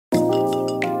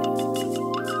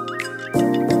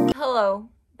Hello,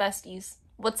 besties.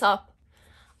 What's up?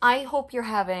 I hope you're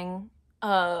having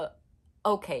a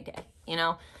okay day, you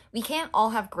know? We can't all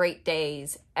have great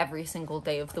days every single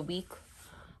day of the week.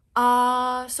 So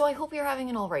I hope you're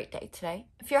having an alright day today.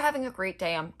 If you're having a great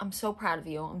day, I'm so proud of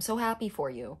you. I'm so happy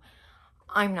for you.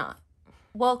 I'm not.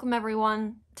 Welcome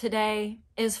everyone. Today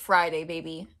is Friday,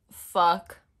 baby.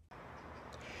 Fuck.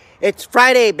 It's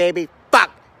Friday, baby. Fuck.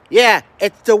 Yeah,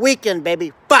 it's the weekend,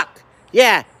 baby. Fuck.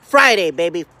 Yeah, Friday,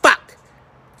 baby. Fuck.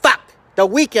 Fuck. The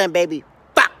weekend, baby.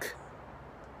 Fuck.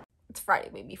 It's Friday,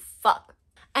 baby. Fuck.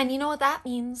 And you know what that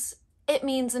means? It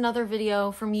means another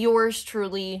video from yours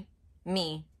truly,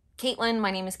 me. Caitlin,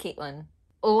 my name is Caitlin.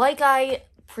 Like I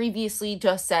previously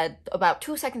just said about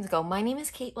 2 seconds ago, my name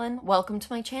is Caitlin. Welcome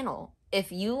to my channel.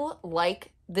 If you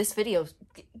like this video,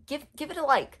 give it a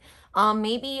like.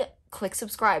 Maybe click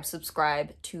subscribe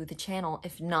to the channel.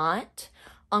 If not,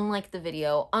 unlike the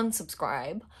video,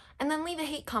 unsubscribe, and then leave a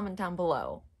hate comment down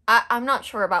below. I'm not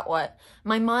sure about what.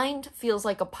 My mind feels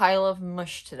like a pile of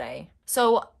mush today.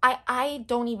 So I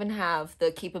don't even have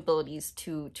the capabilities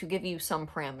to give you some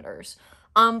parameters.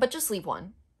 But just leave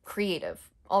one. Creative.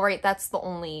 All right, that's the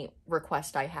only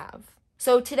request I have.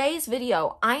 So today's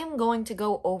video, I am going to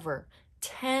go over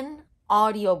 10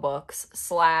 audiobooks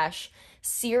 /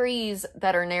 series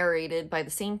that are narrated by the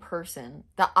same person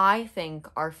that I think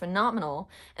are phenomenal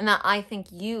and that I think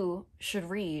you should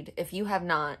read if you have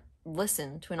not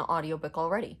listened to an audiobook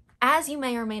already. As you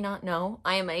may or may not know,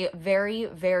 I am a very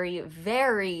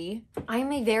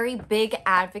big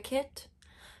advocate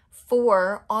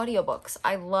for audiobooks.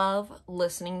 I love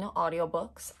listening to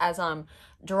audiobooks as I'm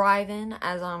driving,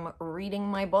 as I'm reading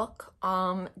my book,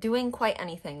 doing quite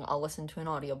anything, I'll listen to an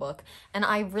audiobook. And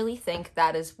I really think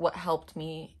that is what helped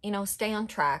me, stay on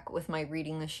track with my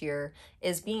reading this year,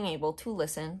 is being able to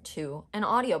listen to an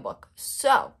audiobook.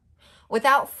 So,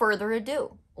 without further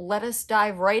ado, let us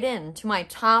dive right into my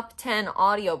top 10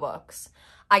 audiobooks.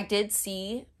 I did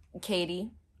see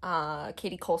Katie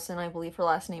Colson, I believe her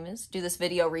last name is, do this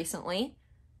video recently.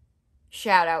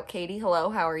 Shout out, Katie. Hello,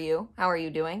 how are you? How are you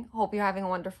doing? Hope you're having a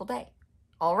wonderful day.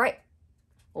 All right,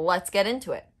 let's get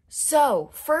into it. So,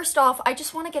 first off, I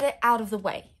just want to get it out of the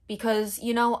way because,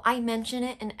 I mention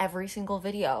it in every single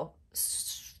video.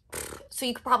 So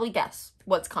you could probably guess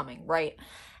what's coming, right?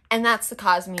 And that's the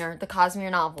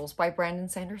Cosmere novels by Brandon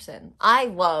Sanderson. I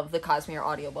love the Cosmere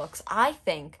audiobooks. I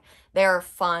think they're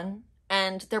fun,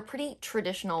 and they're pretty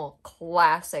traditional,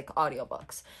 classic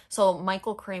audiobooks. So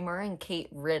Michael Kramer and Kate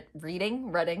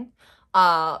Reading,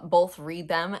 both read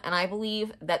them, and I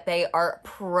believe that they are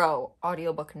pro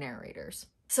audiobook narrators.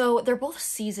 So they're both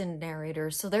seasoned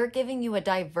narrators, so they're giving you a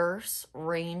diverse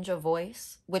range of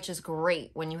voice, which is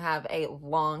great when you have a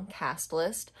long cast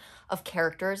list of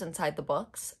characters inside the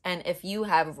books. And if you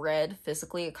have read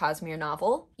physically a Cosmere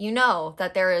novel, you know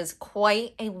that there is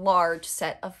quite a large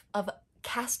set of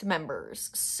cast members.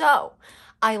 So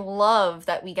I love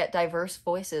that we get diverse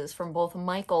voices from both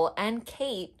Michael and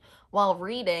Kate while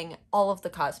reading all of the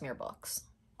Cosmere books.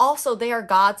 Also, they are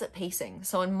gods at pacing.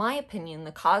 So in my opinion,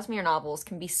 the Cosmere novels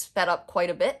can be sped up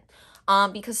quite a bit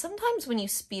because sometimes when you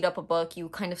speed up a book, you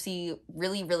kind of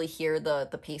really hear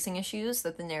the pacing issues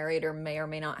that the narrator may or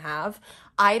may not have.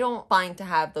 I don't find to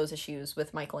have those issues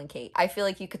with Michael and Kate. I feel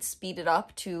like you could speed it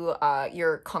up to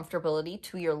your comfortability,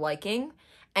 to your liking,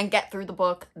 and get through the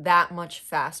book that much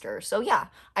faster. So yeah,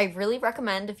 I really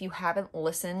recommend, if you haven't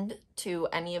listened to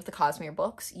any of the Cosmere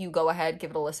books, you go ahead,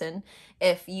 give it a listen.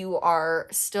 If you are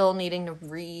still needing to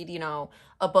read,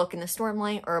 a book in the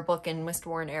Stormlight or a book in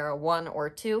Mistborn Era 1 or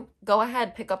 2, go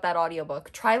ahead, pick up that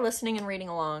audiobook, try listening and reading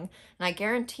along, and I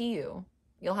guarantee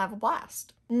you'll have a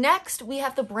blast. Next, we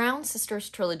have the Brown Sisters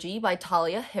trilogy by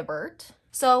Talia Hibbert.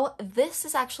 So this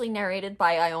is actually narrated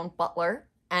by Ione Butler,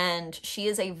 and she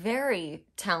is a very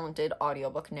talented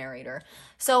audiobook narrator.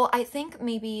 So I think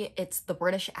maybe it's the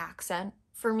British accent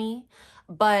for me,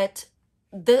 but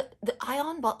the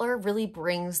Ione Butler really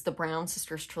brings the Brown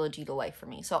Sisters trilogy to life for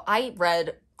me. So I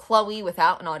read Chloe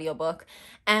without an audiobook,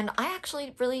 and I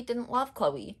actually really didn't love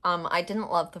Chloe. I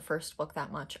didn't love the first book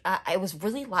that much. It was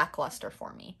really lackluster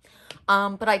for me.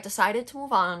 But I decided to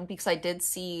move on because I did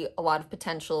see a lot of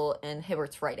potential in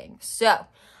Hibbert's writing. So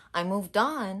I moved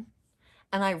on,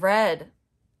 and I read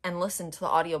and listened to the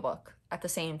audiobook at the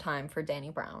same time for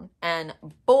Dani Brown. And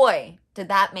boy, did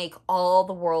that make all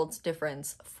the world's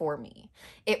difference for me.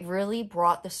 It really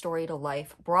brought the story to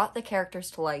life, brought the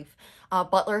characters to life.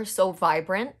 Butler is so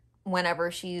vibrant whenever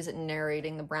she's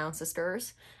narrating the Brown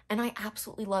sisters, and I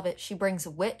absolutely love it. She brings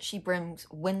wit, she brings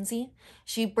whimsy,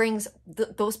 she brings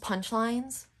those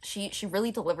punchlines. She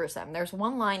really delivers them. There's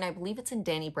one line, I believe it's in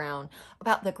Danny Brown,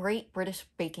 about the Great British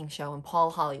Baking Show in Paul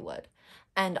Hollywood.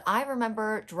 And I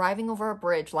remember driving over a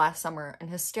bridge last summer and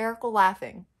hysterical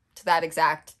laughing to that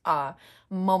exact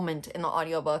moment in the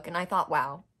audiobook. And I thought,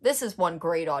 wow, this is one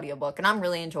great audiobook and I'm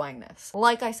really enjoying this.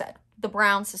 Like I said, the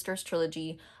Brown Sisters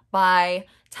trilogy by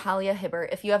Talia Hibbert.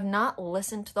 If you have not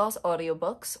listened to those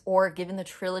audiobooks or given the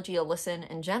trilogy a listen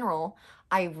in general,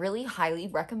 I really highly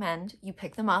recommend you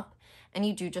pick them up and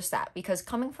you do just that, because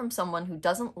coming from someone who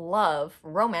doesn't love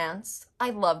romance,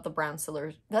 I love the Brown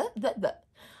Sisters.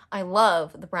 I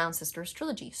love the Brown Sisters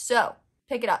trilogy. So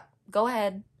pick it up. Go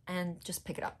ahead and just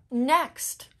pick it up.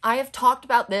 Next, I have talked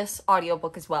about this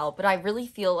audiobook as well, but I really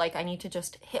feel like I need to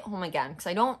just hit home again because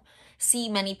I don't see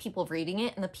many people reading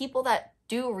it, and the people that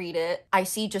do read it, I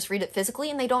see just read it physically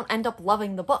and they don't end up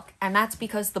loving the book. And that's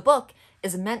because the book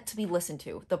is meant to be listened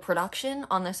to. The production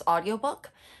on this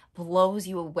audiobook blows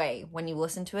you away when you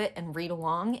listen to it and read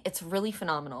along. It's really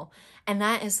phenomenal. And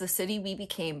that is The City We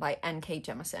Became by N.K.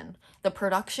 Jemisin. The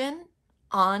production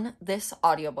on this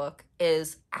audiobook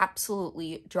is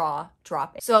absolutely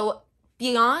jaw-dropping. So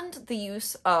beyond the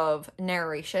use of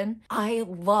narration, I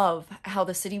love how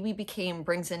The City We Became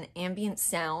brings in ambient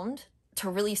sound to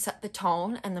really set the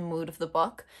tone and the mood of the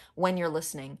book when you're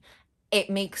listening. It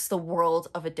makes the world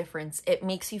of a difference. It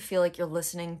makes you feel like you're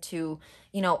listening to,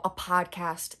 you know, a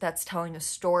podcast that's telling a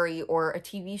story, or a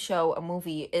TV show, a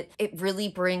movie. It really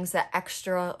brings that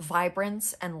extra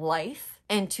vibrance and life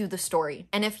into the story.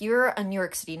 And if you're a New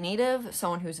York City native,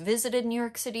 someone who's visited New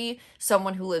York City,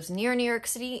 someone who lives near New York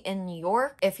City in New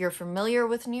York, if you're familiar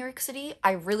with New York City,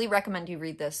 I really recommend you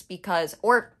read this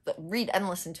or read and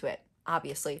listen to it,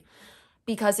 obviously,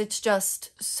 because it's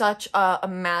just such a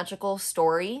magical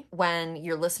story when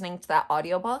you're listening to that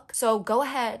audiobook. So go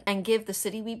ahead and give The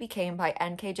City We Became by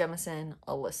N.K. Jemisin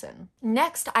a listen.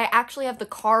 Next, I actually have the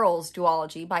Carl's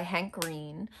duology by Hank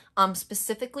Green.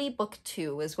 Specifically, book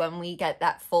 2 is when we get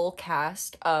that full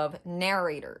cast of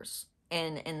narrators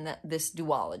in this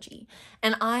duology.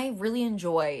 And I really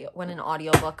enjoy when an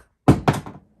audiobook...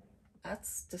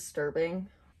 That's disturbing.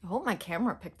 I hope my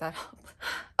camera picked that up.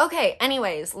 Okay,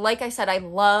 anyways, like I said, I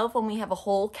love when we have a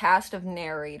whole cast of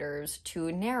narrators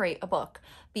to narrate a book,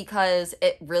 because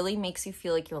it really makes you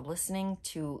feel like you're listening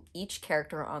to each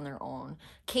character on their own.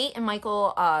 Kate and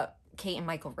Michael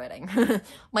Redding,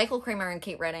 Michael Kramer and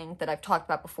Kate Redding, that I've talked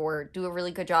about before, do a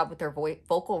really good job with their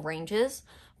vocal ranges,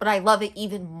 but I love it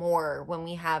even more when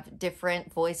we have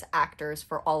different voice actors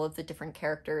for all of the different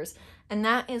characters. And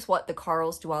that is what the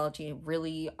Carl's duology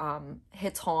really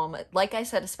hits home. Like I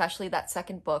said, especially that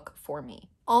second book for me.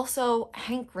 Also,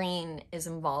 Hank Green is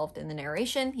involved in the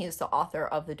narration. He is the author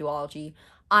of the duology.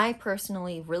 I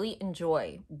personally really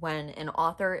enjoy when an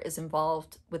author is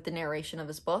involved with the narration of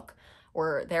his book,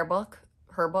 or their book,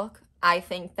 her book. I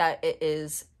think that it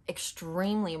is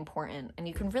extremely important, and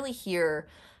you can really hear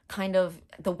kind of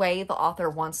the way the author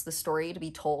wants the story to be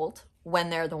told when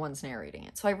they're the ones narrating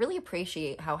it. So I really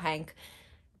appreciate how Hank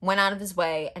went out of his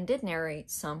way and did narrate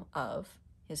some of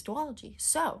his duology.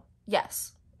 So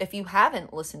yes, if you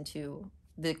haven't listened to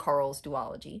the Carl's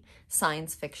duology,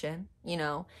 science fiction, you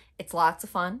know, it's lots of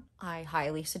fun. I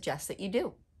highly suggest that you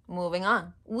do. Moving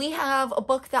on. We have a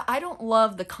book that I don't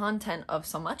love the content of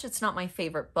so much. It's not my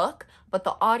favorite book, but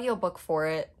the audiobook for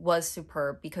it was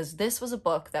superb, because this was a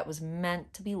book that was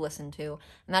meant to be listened to,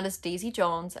 and that is Daisy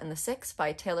Jones and the Six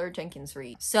by Taylor Jenkins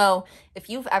Reid. So if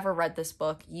you've ever read this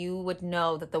book, you would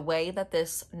know that the way that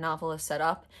this novel is set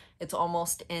up, it's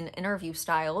almost in interview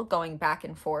style, going back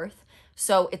and forth.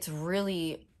 So it's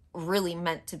really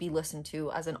meant to be listened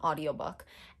to as an audiobook.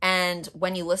 And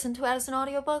when you listen to it as an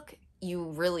audiobook, you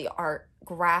really are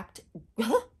gripped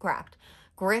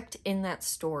in that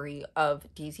story of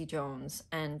Daisy Jones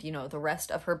and, you know, the rest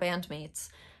of her bandmates.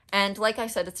 And like I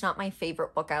said, it's not my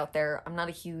favorite book out there. I'm not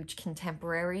a huge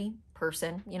contemporary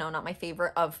person, you know, not my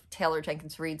favorite of Taylor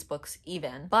Jenkins Reid's books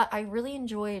even. But I really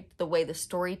enjoyed the way the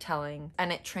storytelling,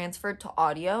 and it transferred to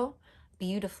audio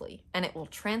beautifully. And it will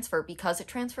transfer, because it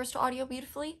transfers to audio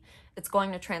beautifully, it's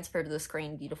going to transfer to the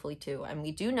screen beautifully too. And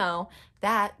we do know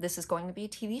that this is going to be a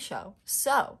TV show.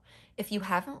 So if you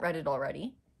haven't read it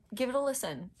already, give it a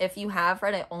listen. If you have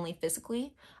read it only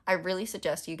physically, I really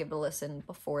suggest you give it a listen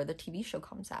before the TV show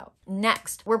comes out.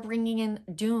 Next, we're bringing in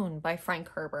Dune by Frank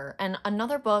Herbert, and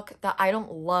another book that I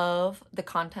don't love the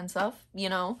contents of, you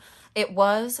know. It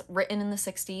was written in the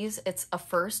 60s. It's a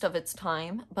first of its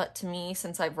time, but to me,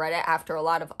 since I've read it after a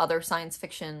lot of other science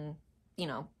fiction, you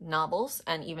know, novels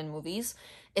and even movies,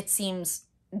 it seems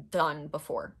done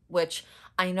before, which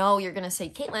I know you're gonna say,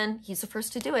 Caitlin, he's the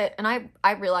first to do it, and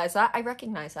I realize that, I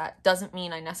recognize that. Doesn't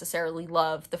mean I necessarily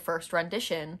love the first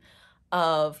rendition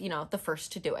of, you know, the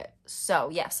first to do it. So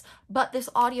yes, but this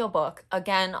audiobook,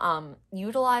 again,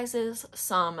 utilizes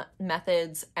some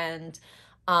methods and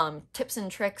tips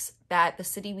and tricks that The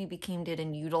City We Became did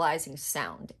in utilizing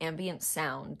sound, ambient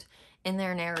sound, in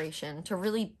their narration to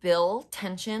really build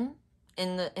tension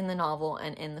in the novel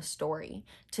and in the story,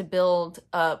 to build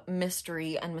a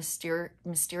mystery and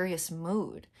mysterious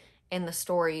mood in the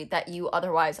story that you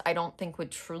otherwise, I don't think,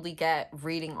 would truly get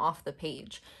reading off the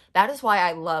page. That is why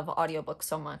I love audiobooks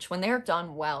so much. When they're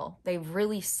done well, they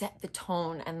really set the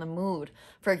tone and the mood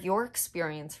for your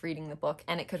experience reading the book,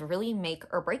 and it could really make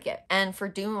or break it. And for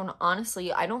Dune,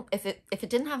 honestly, if it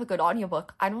didn't have a good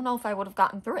audiobook, I don't know if I would have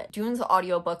gotten through it. Dune's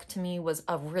audiobook to me was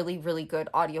a really, really good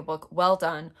audiobook, well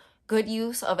done. Good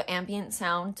use of ambient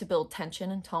sound to build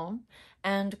tension and tone,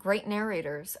 and great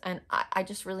narrators, and I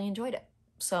just really enjoyed it.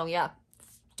 So yeah,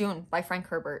 Dune by Frank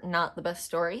Herbert, not the best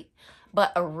story,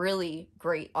 but a really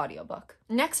great audiobook.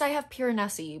 Next, I have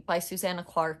Piranesi by Susanna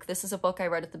Clarke. This is a book I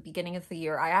read at the beginning of the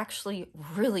year. I actually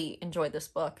really enjoyed this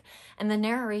book, and the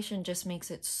narration just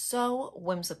makes it so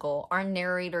whimsical. Our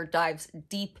narrator dives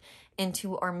deep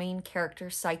into our main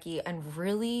character's psyche and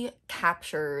really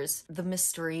captures the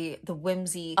mystery, the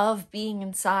whimsy of being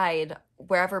inside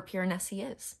wherever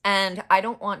Piranesi is. And I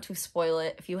don't want to spoil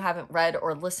it if you haven't read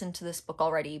or listened to this book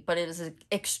already, but it is an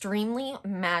extremely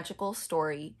magical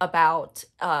story about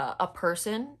a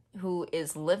person who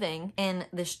is living in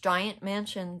this giant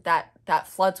mansion that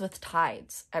floods with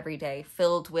tides every day,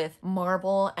 filled with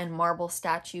marble and marble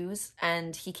statues,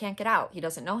 and he can't get out. He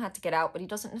doesn't know how to get out, but he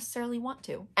doesn't necessarily want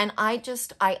to. And I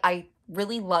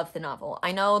really love the novel.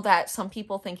 I know that some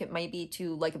people think it might be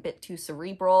a bit too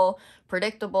cerebral,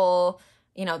 predictable,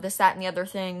 you know, this, that, and the other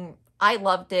thing. I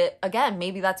loved it. Again,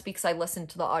 maybe that's because I listened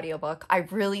to the audiobook. I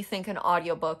really think an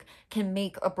audiobook can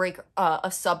make or break a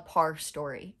subpar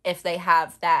story if they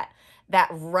have that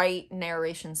right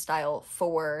narration style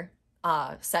for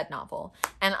said novel.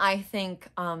 And I think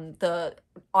the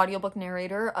audiobook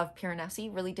narrator of Piranesi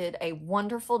really did a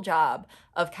wonderful job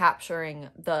of capturing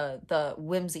the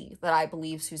whimsy that I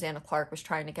believe Susanna Clarke was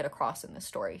trying to get across in this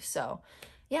story. So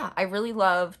yeah, I really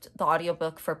loved the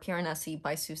audiobook for Piranesi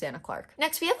by Susanna Clarke.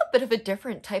 Next, we have a bit of a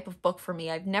different type of book for me.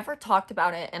 I've never talked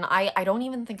about it, and I don't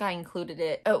even think I included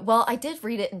it. Well, I did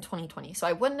read it in 2020, so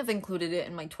I wouldn't have included it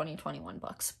in my 2021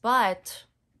 books, but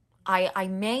I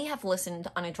may have listened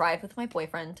on a drive with my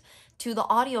boyfriend to the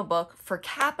audiobook for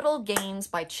Capital Gains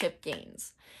by Chip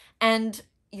Gaines. And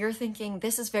you're thinking,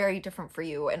 this is very different for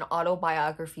you, an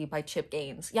autobiography by Chip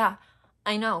Gaines. Yeah,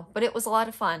 I know, but it was a lot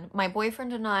of fun. My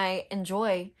boyfriend and I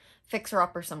enjoy Fixer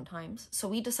Upper sometimes, so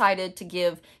we decided to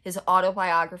give his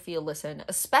autobiography a listen,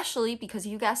 especially because,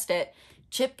 you guessed it,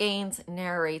 Chip Gaines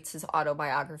narrates his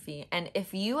autobiography. And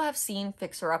if you have seen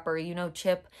Fixer Upper, you know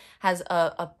Chip has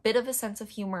a bit of a sense of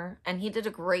humor, and he did a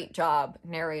great job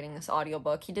narrating this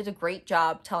audiobook. He did a great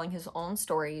job telling his own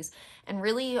stories and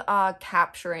really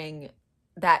capturing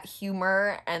that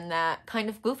humor and that kind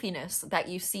of goofiness that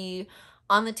you see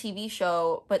on the TV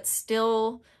show, but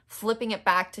still flipping it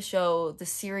back to show the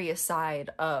serious side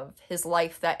of his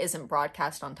life that isn't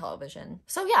broadcast on television.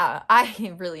 So yeah,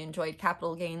 I really enjoyed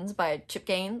Capital Gains by Chip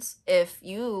Gaines. If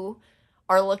you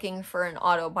are looking for an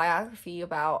autobiography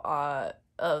about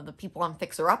the people on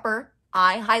Fixer Upper,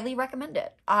 I highly recommend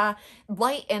it.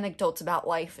 Light anecdotes about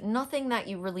life, nothing that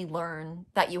you really learn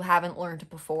that you haven't learned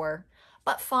before,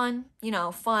 but fun, you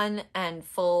know, fun and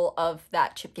full of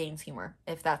that Chip Gaines humor,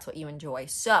 if that's what you enjoy.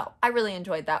 So I really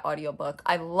enjoyed that audiobook.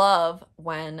 I love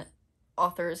when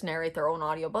authors narrate their own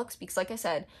audiobooks because, like I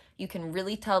said, you can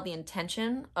really tell the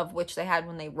intention of which they had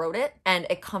when they wrote it, and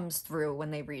it comes through when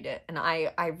they read it. And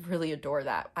I really adore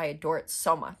that. I adore it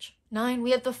so much. 9, we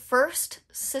have The First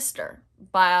Sister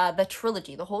by the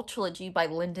trilogy, the whole trilogy by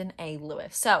Lyndon A.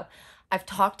 Lewis. So I've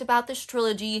talked about this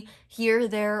trilogy here,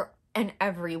 there, and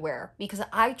everywhere because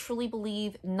I truly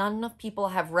believe not enough people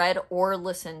have read or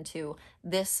listened to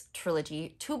this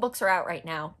trilogy. 2 books are out right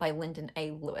now by Lyndon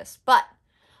A. Lewis, but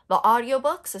the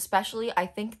audiobooks, especially, I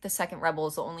think The Second Rebel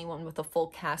is the only one with a full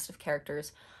cast of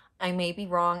characters. I may be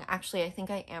wrong. Actually, I think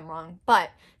I am wrong,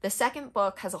 but the second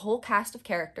book has a whole cast of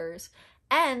characters.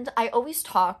 And I always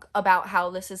talk about how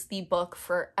this is the book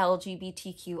for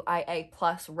LGBTQIA+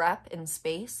 rep in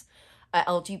space. a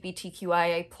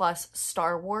LGBTQIA plus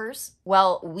Star Wars.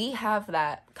 Well, we have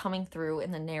that coming through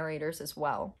in the narrators as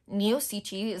well.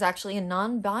 Neocichi is actually a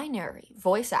non-binary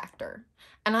voice actor,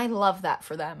 and I love that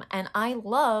for them. And I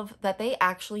love that they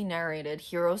actually narrated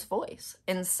Hiro's voice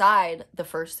inside the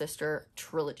First Sister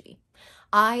trilogy.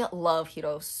 I love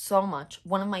Hiro so much.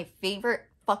 One of my favorite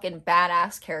fucking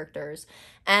badass characters.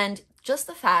 And just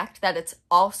the fact that it's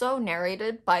also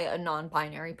narrated by a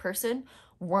non-binary person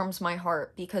warms my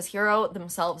heart, because Hiro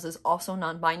themselves is also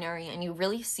non-binary, and you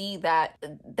really see that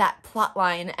plot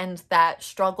line and that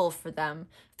struggle for them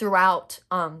throughout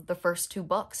the first two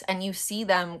books, and you see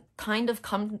them kind of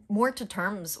come more to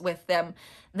terms with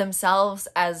themselves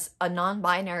as a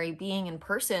non-binary being in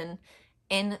person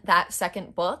in that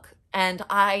second book. And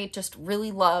I just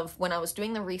really love, when I was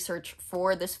doing the research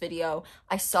for this video,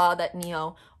 I saw that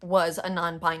Neo was a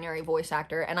non-binary voice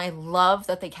actor, and I love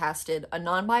that they casted a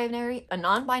non-binary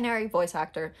voice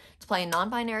actor to play a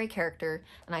non-binary character,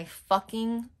 and I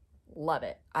fucking love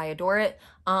it. I adore it.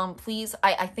 Please,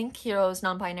 I think Hiro's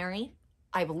non-binary.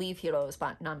 I believe Hiro is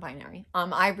non-binary.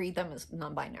 I read them as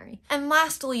non-binary. And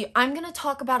lastly, I'm gonna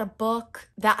talk about a book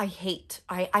that I hate.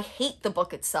 I hate the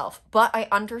book itself, but I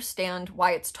understand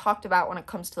why it's talked about when it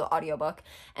comes to the audiobook,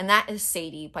 and that is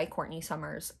Sadie by Courtney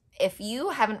Summers. If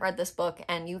you haven't read this book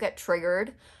and you get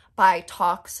triggered by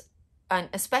talks, and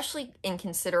especially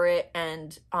inconsiderate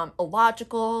and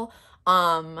illogical,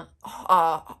 you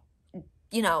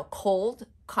know, cold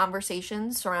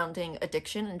conversations surrounding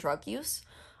addiction and drug use,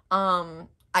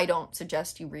 I don't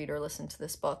suggest you read or listen to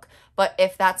this book. But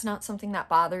if that's not something that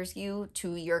bothers you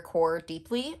to your core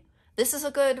deeply, this is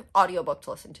a good audiobook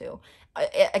to listen to.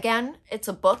 Again, it's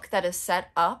a book that is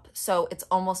set up so it's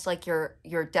almost like you're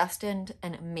destined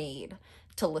and made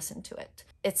to listen to it.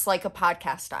 It's like a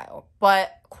podcast style.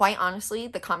 But quite honestly,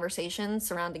 the conversations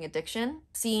surrounding addiction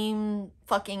seem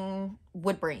fucking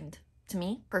wood-brained to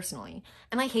me personally,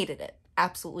 and I hated it.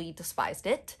 Absolutely despised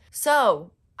it.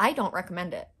 So I don't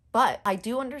recommend it. But I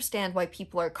do understand why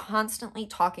people are constantly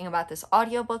talking about this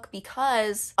audiobook,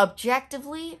 because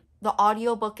objectively, the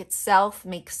audiobook itself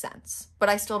makes sense. But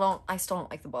I still don't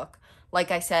like the book. Like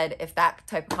I said, if that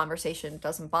type of conversation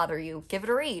doesn't bother you, give it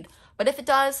a read. But if it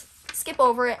does, skip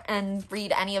over it and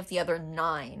read any of the other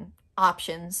 9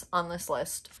 options on this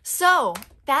list. So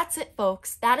that's it,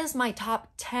 folks. That is my top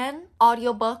 10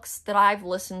 audiobooks that I've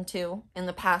listened to in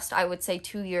the past, I would say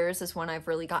 2 years is when I've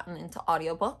really gotten into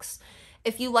audiobooks.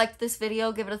 If you liked this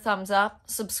video, give it a thumbs up,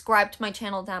 subscribe to my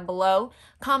channel down below,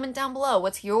 comment down below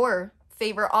what's your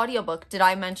favorite audiobook. Did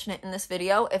I mention it in this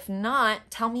video? If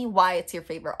not, tell me why it's your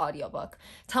favorite audiobook.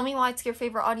 Tell me why it's your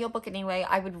favorite audiobook anyway.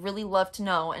 I would really love to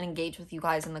know and engage with you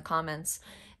guys in the comments.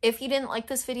 If you didn't like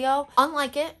this video,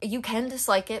 unlike it. You can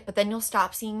dislike it, but then you'll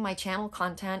stop seeing my channel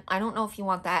content. I don't know if you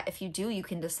want that. If you do, you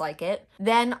can dislike it.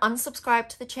 Then unsubscribe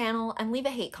to the channel and leave a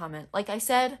hate comment. Like I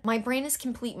said, my brain is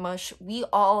complete mush. We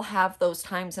all have those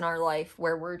times in our life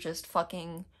where we're just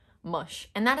fucking mush.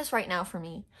 And that is right now for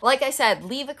me. Like I said,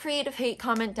 leave a creative hate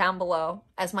comment down below.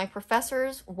 As my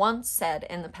professors once said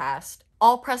in the past,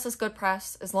 all press is good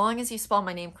press as long as you spell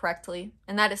my name correctly.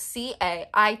 And that is Caitlin.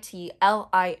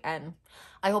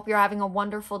 I hope you're having a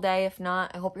wonderful day. If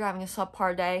not, I hope you're having a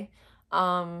subpar day.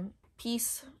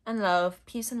 Peace and love.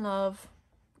 Peace and love.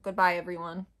 Goodbye,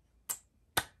 everyone.